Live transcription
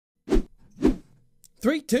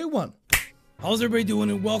3, 2, 1. How's everybody doing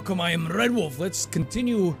and welcome? I am Red Wolf. Let's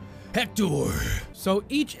continue Hektor. So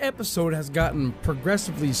each episode has gotten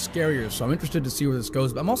progressively scarier, so I'm interested to see where this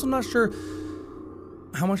goes, but I'm also not sure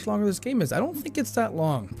how much longer this game is. I don't think it's that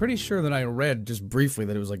long. I'm pretty sure that I read just briefly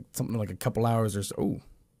that it was like something like a couple hours or so. Oh.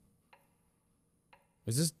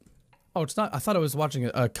 Is this? Oh, it's not. I thought I was watching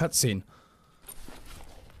a cutscene.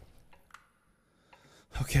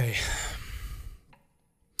 Okay.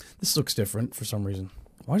 This looks different for some reason.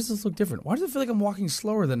 Why does this look different? Why does it feel like I'm walking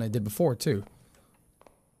slower than I did before, too?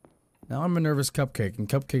 Now I'm a nervous cupcake, and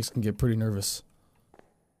cupcakes can get pretty nervous.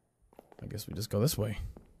 I guess we just go this way.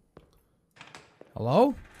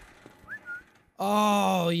 Hello?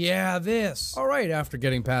 Oh, yeah, this. Alright, after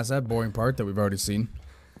getting past that boring part that we've already seen.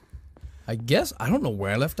 I guess, I don't know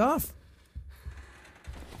where I left off.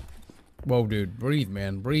 Whoa, dude, breathe,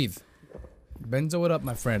 man, breathe. Benzo it up,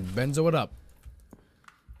 my friend, benzo it up.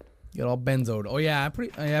 Get all benzoed. Oh yeah,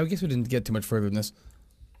 I guess we didn't get too much further than this.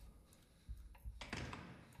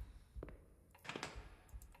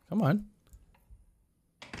 Come on.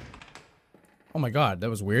 Oh my god, that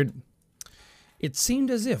was weird. It seemed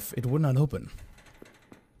as if it would not open.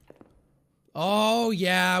 Oh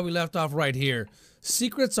yeah, we left off right here.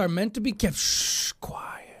 Secrets are meant to be kept. Shh,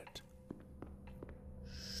 quiet.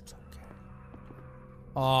 Shh, it's okay.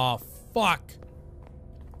 Oh fuck.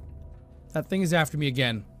 That thing is after me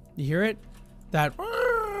again. You hear it? That's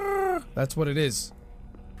what it is.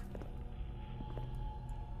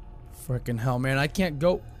 Frickin' hell, man. I can't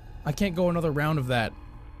go another round of that.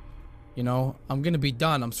 You know, I'm gonna be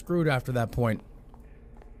done. I'm screwed after that point.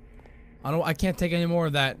 I can't take any more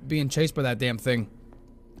of that being chased by that damn thing.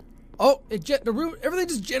 Oh, everything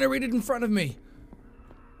just generated in front of me.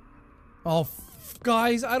 Oh,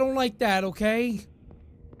 guys, I don't like that, okay?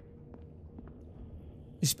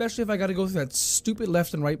 Especially if I gotta go through that stupid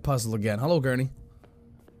left and right puzzle again. Hello, Gurney.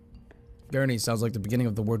 Gurney sounds like the beginning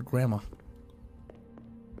of the word grandma.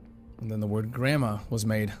 And then the word grandma was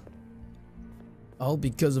made. All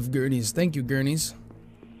because of Gurneys. Thank you, Gurneys.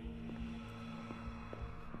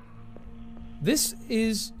 This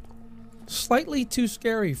is slightly too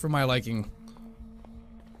scary for my liking.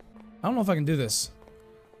 I don't know if I can do this.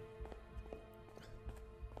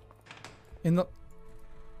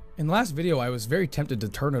 In the last video, I was very tempted to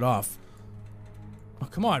turn it off. Oh,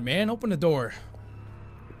 come on, man. Open the door.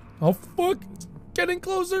 Oh, fuck. It's getting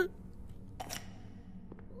closer.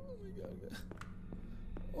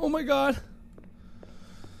 Oh, my God.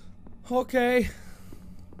 Okay.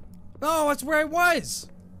 Oh, that's where I was.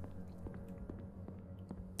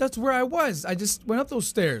 That's where I was. I just went up those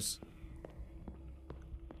stairs.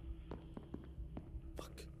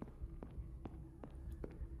 Fuck.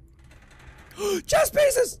 Chess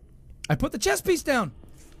pieces! I put the chess piece down.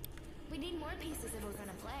 We need more pieces if we're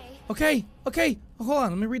gonna play. Okay, okay. Oh, hold on,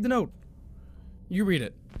 let me read the note. You read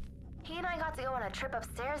it. He and I got to go on a trip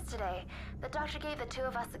upstairs today. The doctor gave the two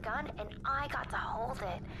of us a gun, and I got to hold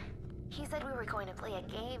it. He said we were going to play a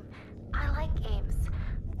game. I like games.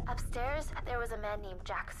 Upstairs, there was a man named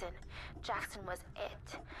Jackson. Jackson was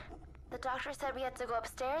it. The doctor said we had to go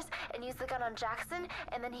upstairs and use the gun on Jackson,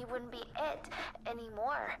 and then he wouldn't be it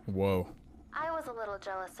anymore. Whoa. I was a little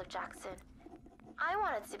jealous of Jackson. I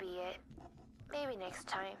wanted to be it. Maybe next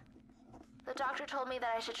time. The doctor told me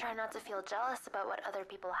that I should try not to feel jealous about what other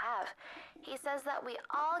people have. He says that we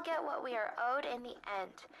all get what we are owed in the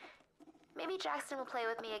end. Maybe Jackson will play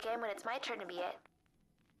with me again when it's my turn to be it.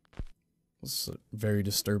 This is a very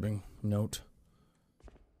disturbing note.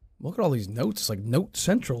 Look at all these notes. It's like Note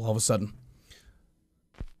Central all of a sudden.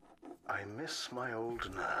 I miss my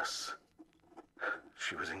old nurse.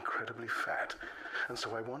 She was incredibly fat, and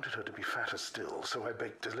so I wanted her to be fatter still, so I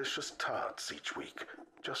baked delicious tarts each week,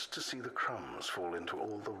 just to see the crumbs fall into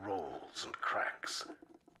all the rolls and cracks.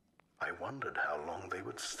 I wondered how long they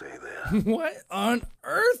would stay there. What on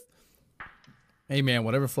earth? Hey man,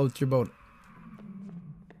 whatever floats your boat.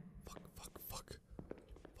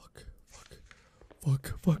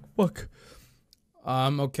 Fuck.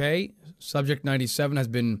 Okay. Subject 97 has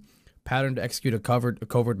been patterned to execute a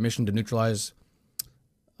covert mission to neutralize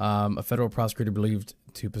a federal prosecutor believed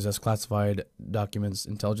to possess classified documents.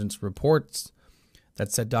 Intelligence reports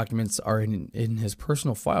that said documents are in his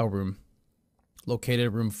personal file room, located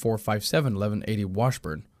at room 457, 1180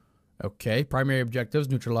 Washburn. Okay. Primary objectives: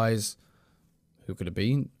 neutralize. Who could it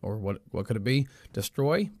be? Or what could it be?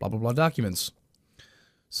 Destroy. Blah blah blah documents.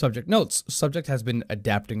 Subject notes. Subject has been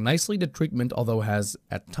adapting nicely to treatment, although has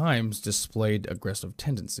at times displayed aggressive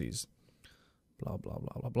tendencies. Blah, blah,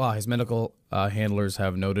 blah, blah, blah. His medical handlers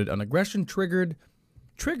have noted an aggression trigger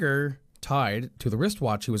tied to the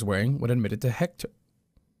wristwatch he was wearing when admitted to Hektor.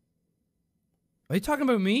 Are they talking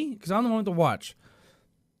about me? Because I'm the one with the watch.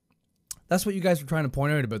 That's what you guys were trying to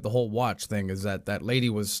point out about the whole watch thing, is that that lady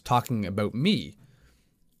was talking about me.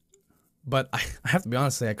 But I have to be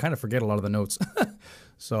honest, I kind of forget a lot of the notes.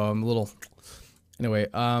 So I'm a little... Anyway,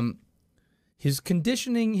 his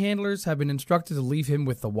conditioning handlers have been instructed to leave him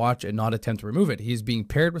with the watch and not attempt to remove it. He is being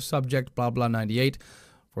paired with subject blah blah 98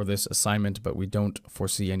 for this assignment, but we don't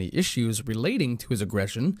foresee any issues relating to his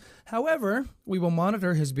aggression. However, we will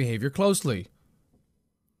monitor his behavior closely.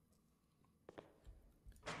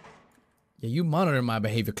 Yeah, you monitor my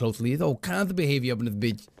behavior closely. There's all kinds of behavior up in this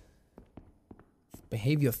bitch.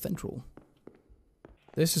 Behavior central.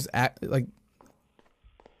 This is like...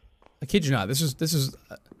 I kid you not. This is.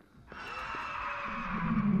 Oh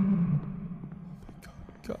my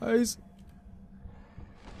God, guys.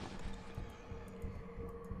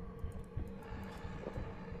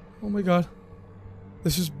 Oh my God.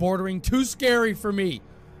 This is bordering too scary for me.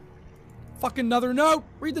 Fucking another note.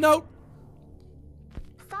 Read the note.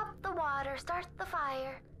 Stop the water, start the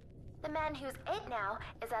fire. The man who's it now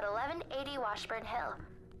is at 1180 Washburn Hill.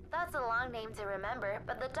 That's a long name to remember,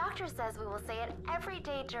 but the doctor says we will say it every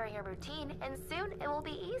day during a routine, and soon it will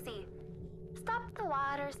be easy. Stop the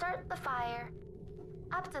water, start the fire.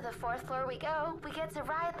 Up to the 4th floor we go. We get to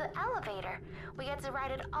ride the elevator. We get to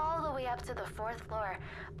ride it all the way up to the 4th floor,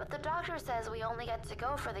 but the doctor says we only get to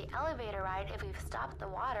go for the elevator ride if we've stopped the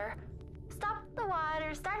water. Stop the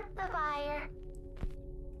water, start the fire.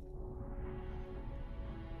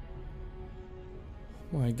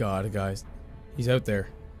 Oh my God, guys. He's out there.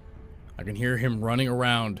 I can hear him running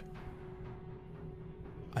around.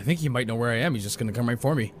 I think he might know where I am. He's just gonna come right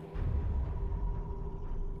for me.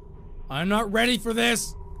 I'm not ready for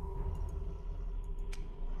this!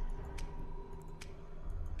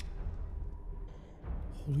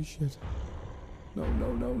 Holy shit. No,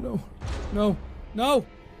 no, no, no. No, no!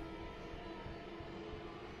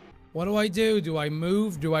 What do I do? Do I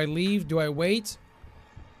move? Do I leave? Do I wait?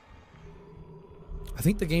 I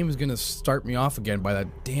think the game is gonna start me off again by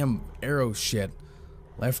that damn arrow shit.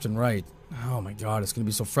 Left and right. Oh my God, it's gonna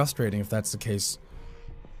be so frustrating if that's the case.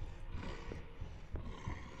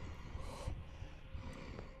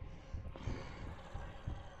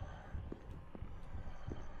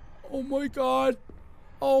 Oh my God.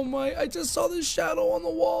 Oh my, I just saw this shadow on the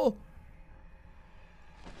wall.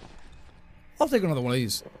 I'll take another one of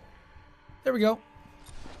these. There we go.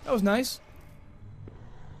 That was nice.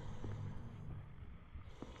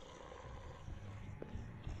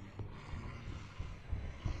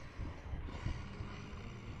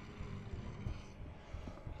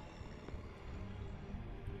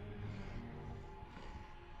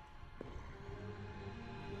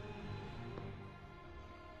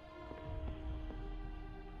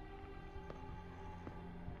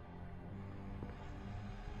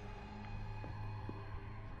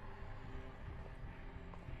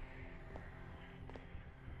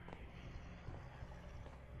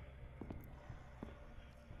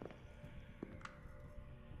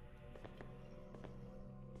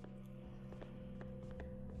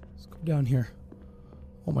 Let's go down here.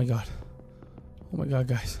 Oh my God. Oh my God,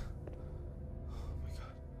 guys. Oh my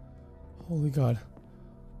God. Holy God.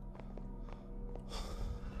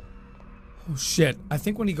 Oh shit. I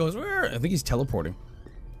think when he goes, I think he's teleporting.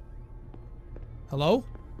 Hello?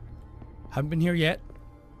 Haven't been here yet?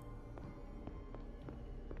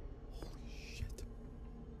 Holy shit.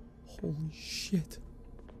 Holy shit.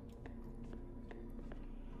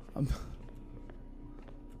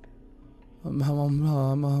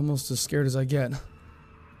 I'm almost as scared as I get.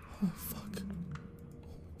 Oh, fuck. Oh,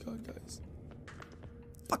 my God, guys.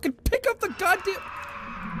 Fucking pick up the goddamn...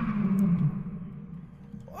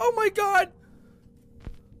 Oh, my God!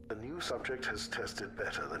 The new subject has tested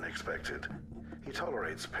better than expected. He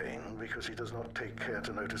tolerates pain because he does not take care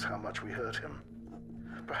to notice how much we hurt him.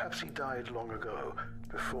 Perhaps he died long ago,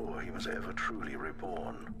 before he was ever truly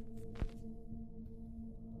reborn.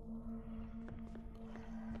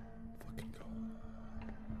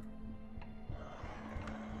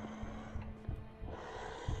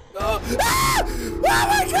 Oh! Ah! Oh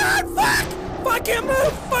my God! Fuck! Fucking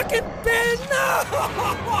move! Fucking Ben! No!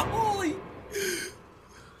 Holy!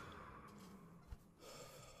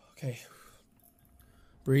 Okay.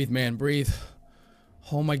 Breathe, man. Breathe.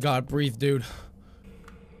 Oh my God. Breathe, dude.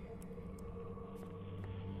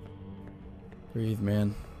 Breathe,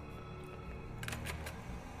 man.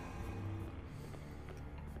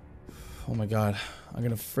 Oh my God. I'm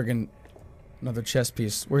gonna friggin' another chess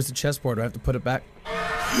piece. Where's the chessboard? Do I have to put it back?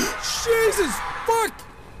 Jesus fuck!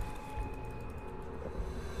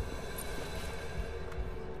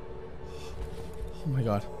 Oh my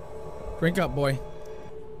God. Drink up, boy.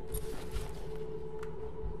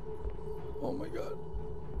 Oh my god.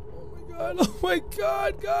 Oh my god. Oh my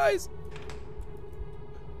god, guys.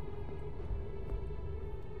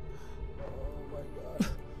 Oh my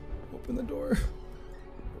god. Open the door.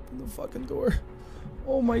 Open the fucking door.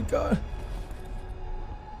 Oh my god.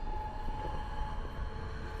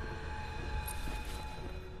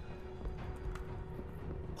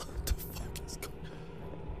 What the fuck is going on?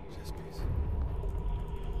 Chess piece.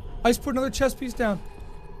 I just put another chess piece down.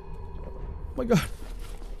 Oh my god.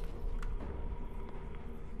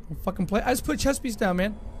 Don't fucking play. I just put a chess piece down,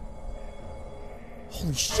 man.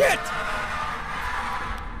 Holy shit!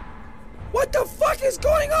 What the fuck is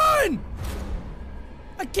going on?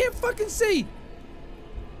 I can't fucking see.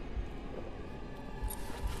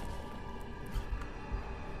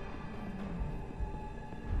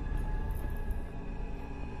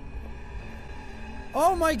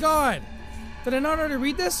 Oh my god! Did I not already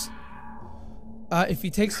read this? If he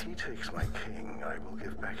takes my king, I will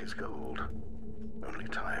give back his gold. Only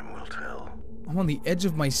time will tell. I'm on the edge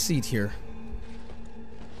of my seat here.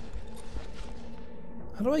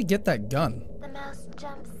 How do I get that gun? The mouse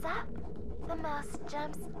jumps up, the mouse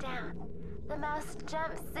jumps down. The mouse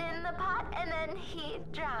jumps in the pot and then he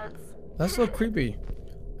drowns. That's so creepy.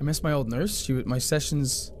 I miss my old nurse. My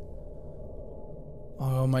sessions.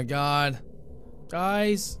 Oh my god.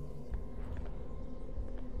 Guys.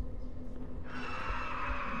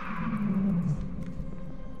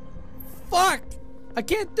 Fuck! I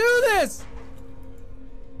can't do this!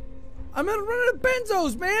 I'm gonna run out of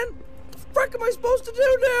benzos, man! What the fuck am I supposed to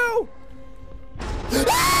do now?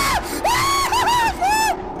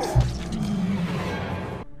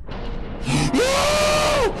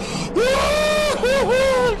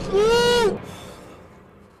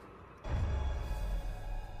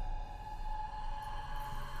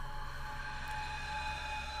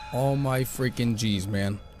 Oh my freaking jeez,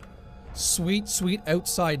 man. Sweet, sweet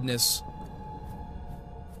outsideness.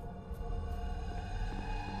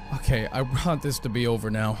 Okay, I want this to be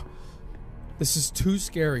over now. This is too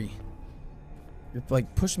scary. You're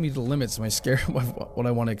like pushing me to the limits of my scare what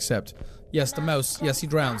I want to accept. Yes, the mouse. Yes, he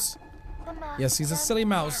drowns. Yes, he's a silly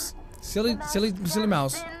mouse. Silly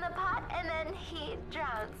mouse.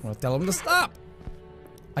 Well, tell him to stop.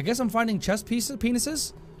 I guess I'm finding chess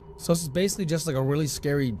penises. So this is basically just like a really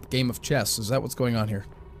scary game of chess. Is that what's going on here?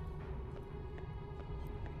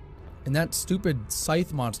 And that stupid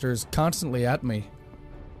scythe monster is constantly at me.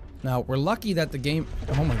 Now, we're lucky that the game...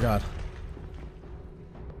 Oh my god.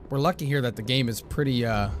 We're lucky here that the game is pretty,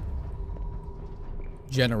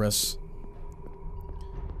 generous.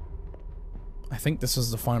 I think this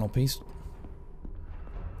is the final piece.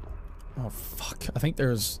 Oh, fuck. I think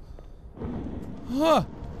there's... Huh!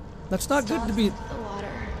 That's not good to be... The water.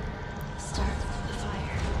 Start the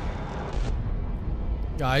fire.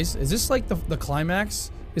 Guys, is this like the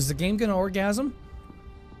climax? Is the game gonna orgasm?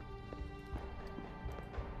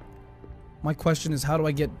 My question is, how do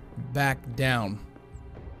I get back down?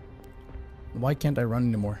 Why can't I run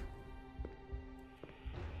anymore?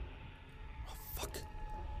 Oh, fuck.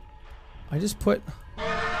 I just put...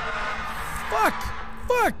 Fuck!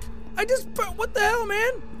 Fuck! I just put... What the hell,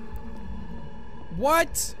 man?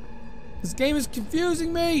 What? This game is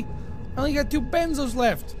confusing me. I only got 2 benzos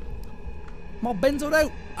left. I'm all benzoed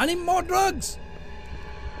out. I need more drugs.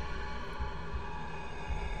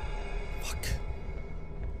 Fuck.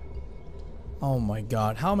 Oh my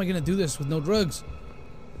god. How am I gonna do this with no drugs?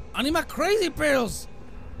 I need my crazy pills.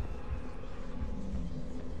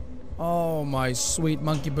 Oh my sweet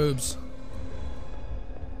monkey boobs.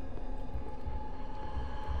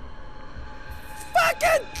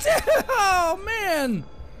 Fucking... Oh man.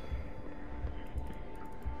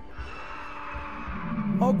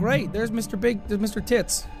 Oh great, there's Mr. Big, there's Mr.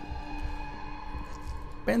 Tits.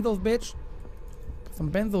 Benzos, bitch.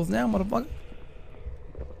 Some benzos now, motherfucker.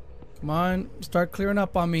 Come on, start clearing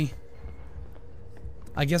up on me.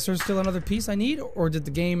 I guess there's still another piece I need, or did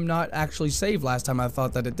the game not actually save last time I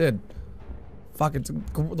thought that it did? Fuck,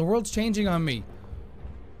 the world's changing on me.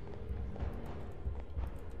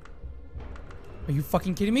 Are you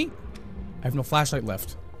fucking kidding me? I have no flashlight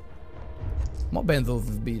left. I'm all benzos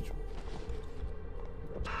this beach.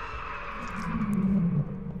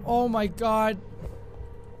 Oh my god.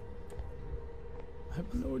 I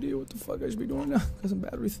have no idea what the fuck I should be doing now. Got some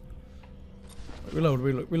batteries. Reload,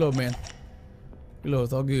 man. Reload,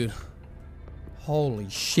 it's all good. Holy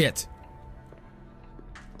shit.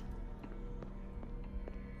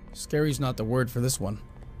 Scary's not the word for this one.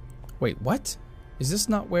 Wait, what? Is this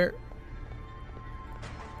not where...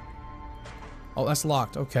 Oh, that's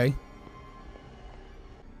locked. Okay.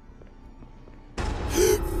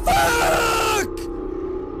 Fuck!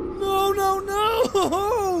 No, no,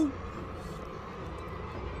 no!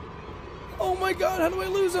 my god, how do I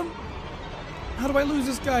lose him? How do I lose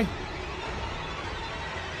this guy?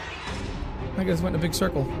 I guess went in a big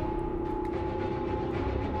circle.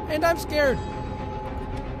 And I'm scared.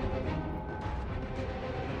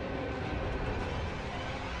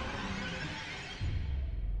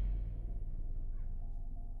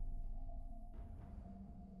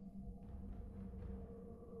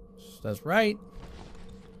 That's right.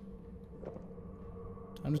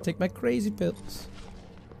 Time to take my crazy pills.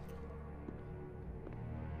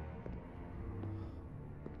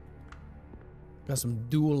 Got some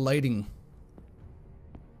dual lighting.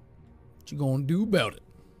 What you gonna do about it?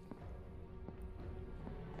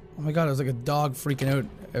 Oh my god, it was like a dog freaking out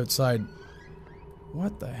outside.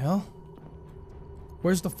 What the hell?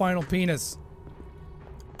 Where's the final penis?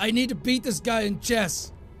 I need to beat this guy in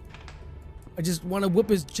chess. I just want to whoop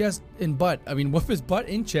his chest in butt. I mean, whoop his butt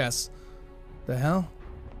in chess. The hell?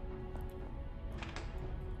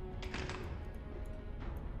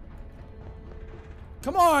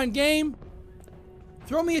 Come on, game.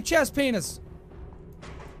 Throw me a chess penis.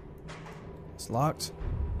 It's locked.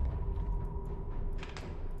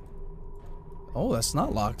 Oh, that's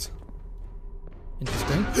not locked.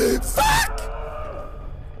 Interesting. Fuck!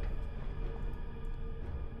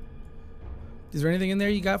 Is there anything in there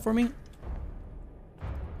you got for me?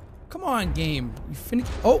 Come on, game. You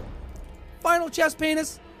finished? Oh! Final chest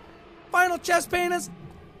penis! Final chest penis!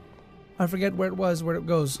 I forget where it was, where it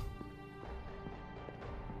goes.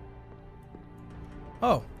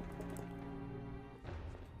 Oh.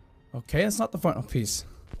 Okay, that's not the final piece.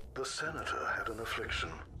 The senator had an affliction.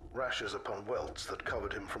 Rashes upon welts that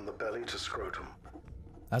covered him from the belly to scrotum.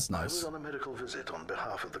 That's I nice. was on a medical visit on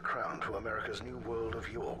behalf of the Crown to America's new world of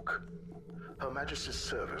York. Her Majesty's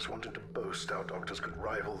service wanted to boast our doctors could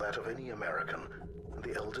rival that of any American, and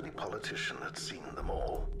the elderly politician had seen them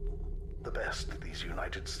all. The best these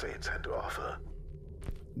United States had to offer.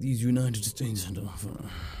 These United States had to offer.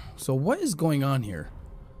 So what is going on here?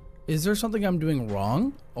 Is there something I'm doing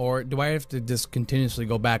wrong? Or do I have to just continuously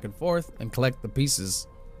go back and forth and collect the pieces?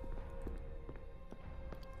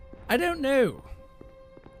 I don't know.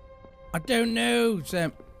 I don't know,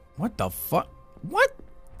 Sam. What the fuck? What?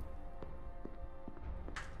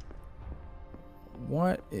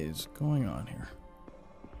 What is going on here?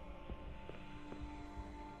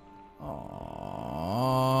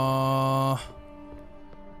 Aww.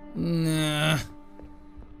 Nah.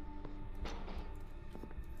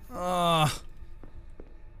 Oh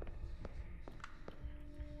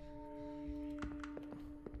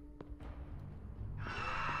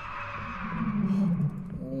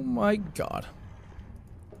my god.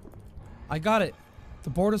 I got it. The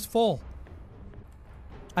board is full.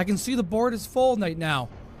 I can see the board is full right now.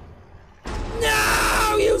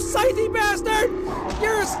 No, you scythy bastard!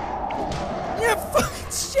 You're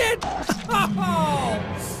fucking shit! Oh.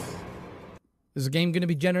 Is the game gonna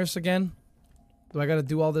be generous again? Do I gotta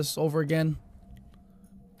do all this over again?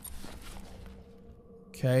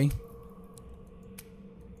 Okay.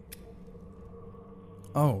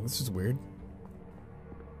 Oh, this is weird.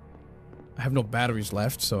 I have no batteries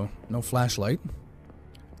left, so no flashlight.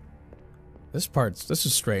 This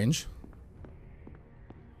is strange.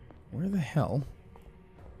 Where the hell?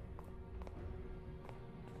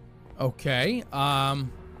 Okay,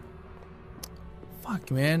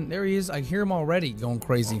 fuck, man. There he is. I hear him already going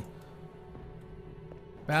crazy.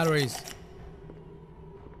 Batteries.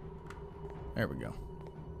 There we go.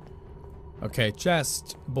 Okay,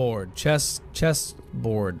 chest board. Chest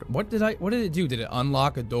board. What did it do? Did it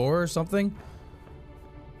unlock a door or something?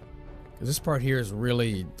 This part here is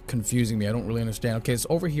really confusing me. I don't really understand. Okay, it's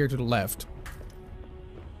over here to the left.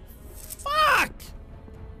 Fuck!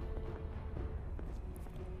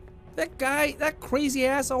 That guy, that crazy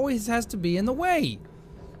ass always has to be in the way.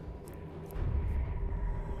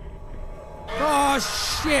 Oh,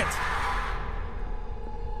 shit!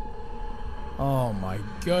 Oh my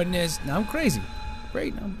goodness. Now I'm crazy.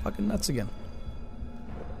 Great, now I'm fucking nuts again.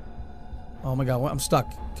 Oh my god, what? I'm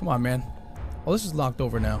stuck. Come on, man. Oh, this is locked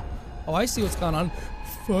over now. Oh, I see what's going on.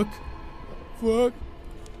 Fuck. Fuck.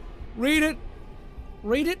 Read it.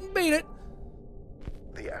 Read it and beat it.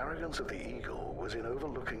 The arrogance of the eagle was in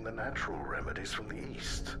overlooking the natural remedies from the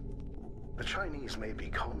East. The Chinese may be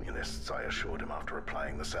communists, I assured him after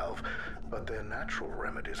applying the salve, but their natural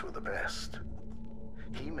remedies were the best.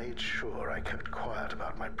 He made sure I kept quiet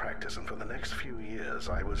about my practice, and for the next few years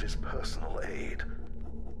I was his personal aide.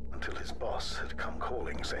 Until his boss had come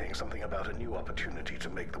calling, saying something about a new opportunity to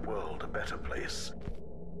make the world a better place.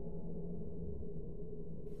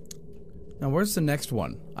 Now, where's the next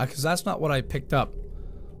one? Because that's not what I picked up.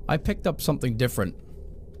 I picked up something different.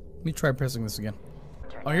 Let me try pressing this again.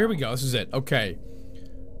 Oh, here we go. This is it. Okay.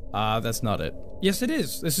 That's not it. Yes, it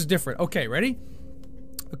is. This is different. Okay, ready?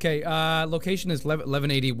 Okay, location is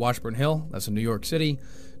 1180 Washburn Hill. That's in New York City,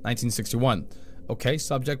 1961. Okay,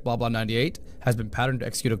 subject, blah, blah, 98. Has been patterned to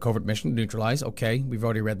execute a covert mission to neutralize. Okay, we've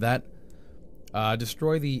already read that.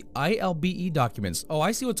 Destroy the ILBE documents. Oh,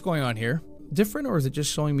 I see what's going on here. Different, or is it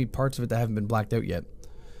just showing me parts of it that haven't been blacked out yet?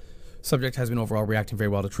 Subject has been overall reacting very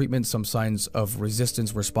well to treatment. Some signs of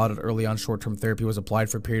resistance were spotted early on. Short-term therapy was applied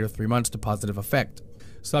for a period of 3 months to positive effect.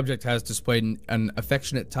 Subject has displayed an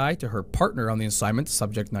affectionate tie to her partner on the assignment,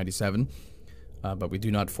 Subject 97, but we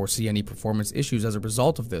do not foresee any performance issues as a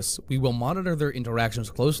result of this. We will monitor their interactions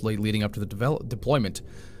closely leading up to the deployment.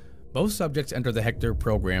 Both subjects entered the Hektor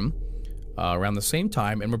program around the same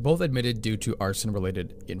time and were both admitted due to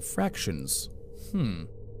arson-related infractions.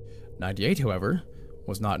 98, however,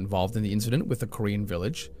 was not involved in the incident with the Korean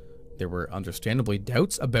village. There were understandably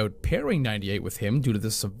doubts about pairing 98 with him due to the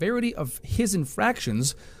severity of his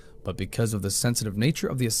infractions, but because of the sensitive nature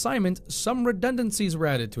of the assignment, some redundancies were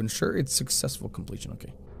added to ensure its successful completion.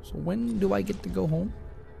 Okay, so when do I get to go home?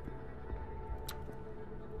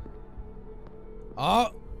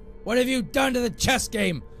 Oh, what have you done to the chess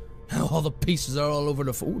game? All the pieces are all over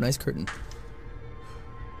the floor. Ooh, nice curtain.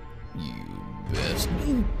 You best.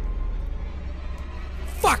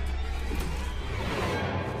 Fuck!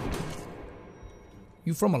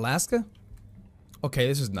 You from Alaska? Okay,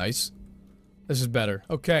 this is nice. This is better.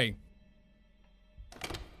 Okay.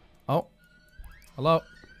 Oh. Hello.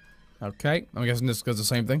 Okay, I'm guessing this does the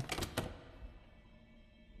same thing.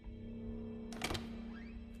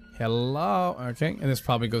 Hello. Okay, and this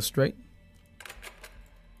probably goes straight.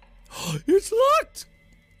 It's locked!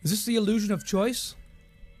 Is this the illusion of choice?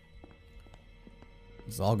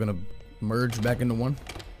 It's all gonna merge back into one.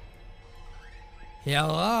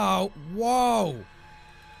 Hello? Whoa!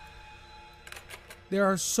 There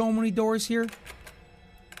are so many doors here.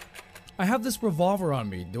 I have this revolver on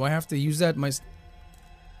me. Do I have to use that?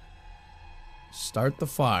 Start the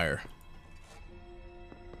fire.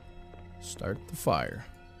 Start the fire.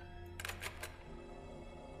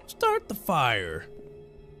 Start the fire.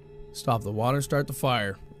 Stop the water, start the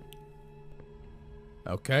fire.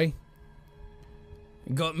 Okay.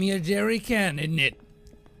 Got me a jerry can, isn't it?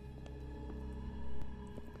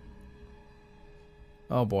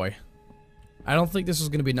 Oh boy. I don't think this is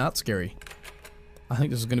gonna be not scary. I think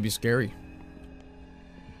this is gonna be scary.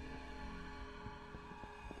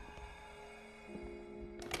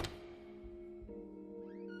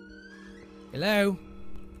 Hello?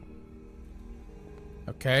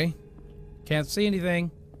 Okay. Can't see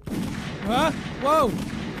anything. Huh? Whoa!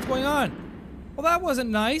 What's going on? Well, that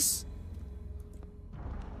wasn't nice.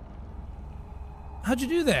 How'd you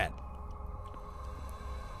do that?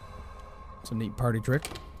 It's a neat party trick.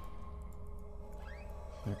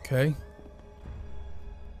 Okay.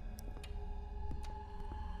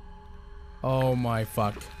 Oh my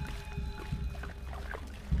fuck.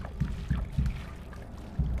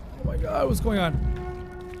 Oh my god, what's going on?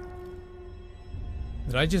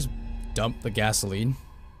 Did I just dump the gasoline?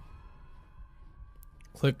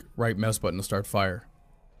 Click right mouse button to start fire.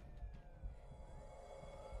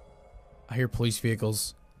 I hear police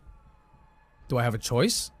vehicles. Do I have a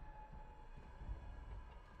choice?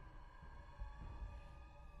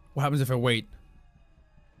 What happens if I wait?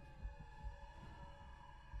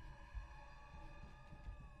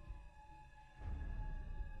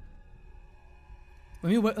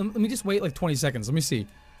 Let me just wait like 20 seconds. Let me see.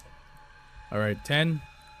 All right, 10,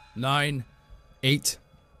 9, 8,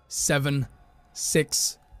 7,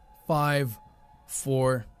 6, 5,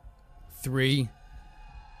 4, 3,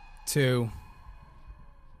 2,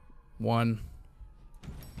 1.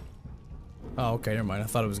 Oh, okay, never mind. I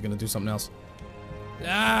thought it was gonna do something else.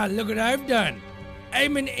 Ah, look what I've done.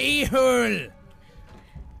 I'm an a-hole.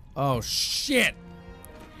 Oh, shit.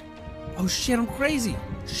 Oh, shit, I'm crazy.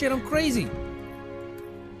 Shit, I'm crazy.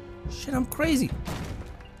 Shit, I'm crazy.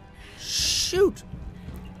 Shoot.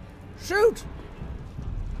 Shoot.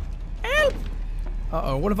 Help.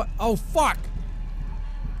 Uh-oh, what have I... Oh, fuck.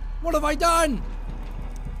 What have I done?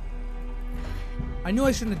 I knew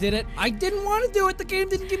I shouldn't have did it. I didn't want to do it. The game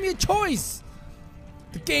didn't give me a choice.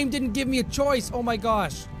 The game didn't give me a choice. Oh my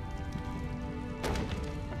gosh.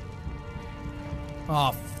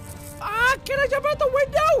 Oh, fuck. Can I jump out the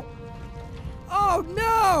window? Oh,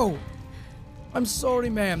 no. I'm sorry,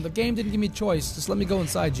 ma'am. The game didn't give me a choice. Just let me go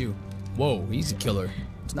inside you. Whoa, easy killer.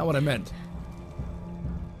 It's not what I meant.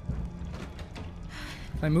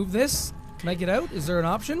 Can I move this? Can I get out? Is there an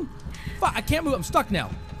option? Fuck, I can't move. I'm stuck now.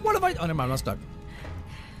 What have I... Oh, never mind. I'm not stuck.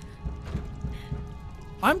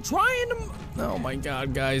 I'm trying to... Oh my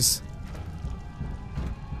god, guys.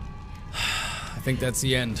 think that's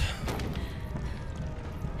the end.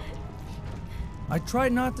 I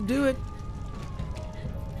tried not to do it.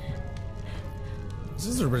 This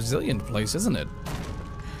is a resilient place, isn't it?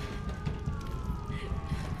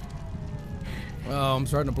 Oh, I'm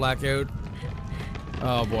starting to black out.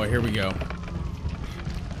 Oh boy, here we go.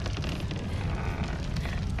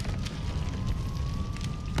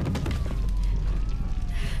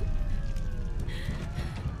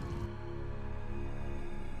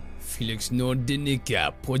 Felix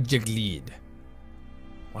Nordinica, project lead.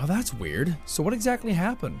 Wow, that's weird. So what exactly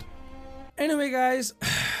happened? Anyway, guys,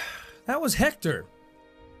 that was Hektor.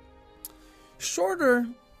 Shorter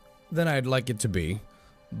than I'd like it to be,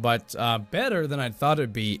 but better than I thought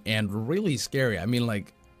it'd be, and really scary. I mean,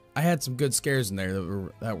 like, I had some good scares in there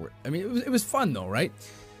that were. I mean, it was fun though, right?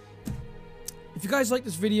 If you guys like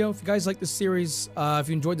this video, if you guys like this series, if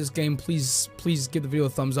you enjoyed this game, please give the video a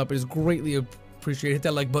thumbs up. It is greatly appreciated. Hit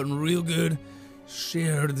that like button real good.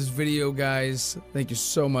 Share this video, guys. Thank you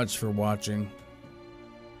so much for watching.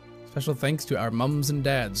 Special thanks to our mums and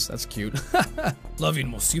dads. That's cute. Love you,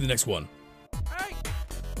 and we'll see you in the next one. Hey!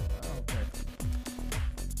 Okay.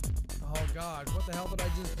 Oh God, what the hell did I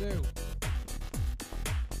just do?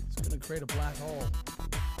 It's gonna create a black hole.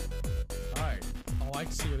 Alright. Oh, I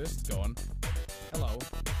can see where this is going. Hello.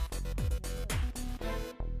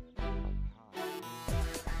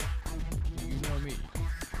 Do you know me?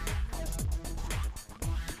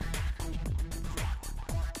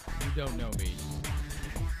 You don't know me.